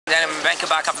Then welcome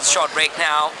back after the short break.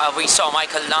 Now we saw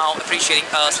Michael now appreciating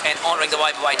us and honoring the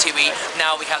YBY TV.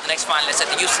 Now we have the next finalist at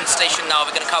the Houston station. Now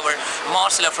we're going to cover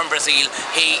Marcelo from Brazil.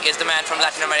 He is the man from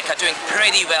Latin America, doing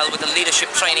pretty well with the leadership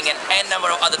training and a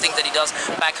number of other things that he does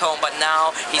back home. But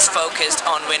now he's focused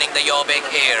on winning the Your Big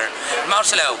Air.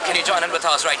 Marcelo, can you join in with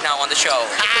us right now on the show?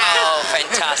 Oh,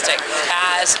 fantastic.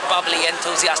 As bubbly,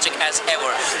 enthusiastic as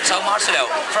ever. So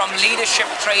Marcelo, from leadership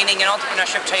training and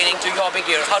entrepreneurship training to Your Big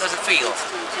Air, how does it feel?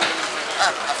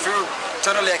 I feel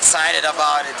totally excited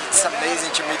about it. It's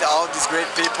amazing to meet all these great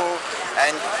people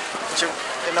and to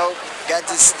get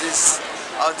this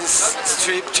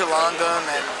trip to London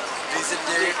and visit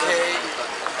the UK.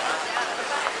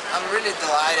 I'm really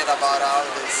delighted about all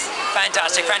this.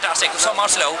 Fantastic, fantastic. So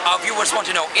Marcelo, our viewers want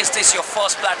to know, is this your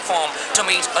first platform to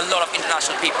meet a lot of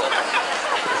international people?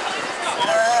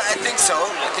 I think so.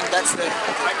 I think that's the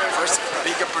first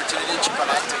big opportunity to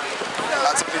connect with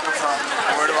lots of people from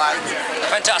worldwide.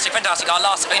 Fantastic, fantastic. Our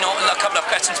last, a couple of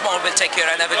questions more we'll take care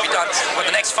and then we'll be done. With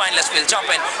the next finalist, we'll jump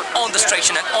in on the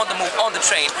station and on the move, on the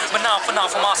train. But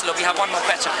for Marcelo, we have one more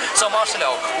question. So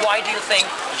Marcelo, why do you think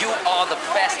you are the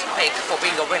best pick for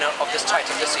being a winner of this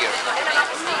title this year?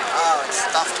 Oh, it's a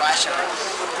tough question.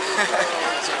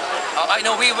 I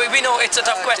know, we know it's a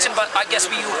tough question, but I guess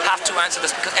you have to answer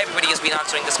this because everybody has been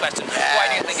answering this question. Why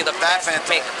do you think you're the best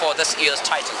pick for this year's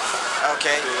title?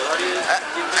 Okay,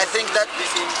 I think that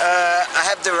I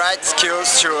have the right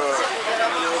skills to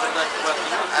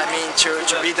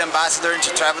be the ambassador and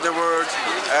to travel the world.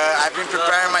 I've been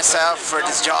preparing myself for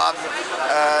this job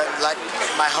like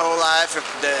my whole life,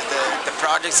 the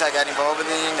projects I got involved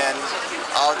in and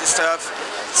all this stuff.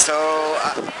 So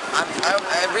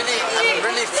I'm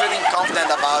really feeling confident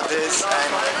about this,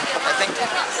 and I think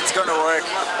it's going to work.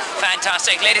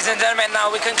 Fantastic. Ladies and gentlemen,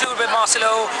 now we conclude with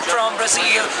Marcelo from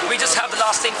Brazil. We just have the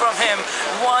last thing from him.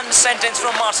 One sentence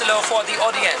from Marcelo for the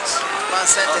audience. One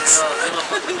sentence.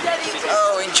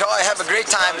 Oh, enjoy. Have a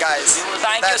great time, guys.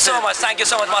 Thank you so much. Thank you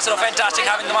so much, Marcelo. Fantastic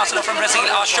having the Marcelo from Brazil.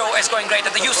 Our show is going great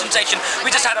at the Houston station.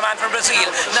 We just had a man from Brazil.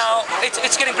 Now,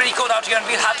 it's getting pretty cold out here, and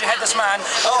we'll have to head this man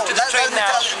to the train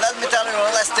now. Let me tell you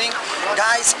one last thing.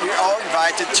 Guys, we're all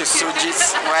invited to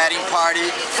Sujit's wedding party.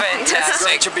 Fantastic. It's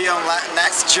going to be on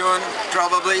next June,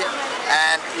 probably,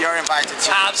 and you're invited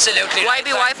to. Absolutely.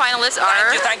 YBY finalists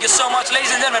are... Thank you so much, ladies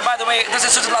and gentlemen. By the way, this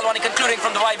is Sujit Lalwani concluding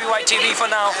from the YBY TV for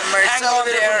now. Hang on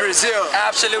there. From Brazil.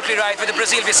 Absolutely right. With the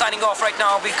Brazil, we're signing off right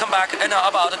now. We'll come back in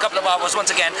about a couple of hours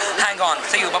once again. Hang on.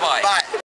 See you. Bye-bye. Bye.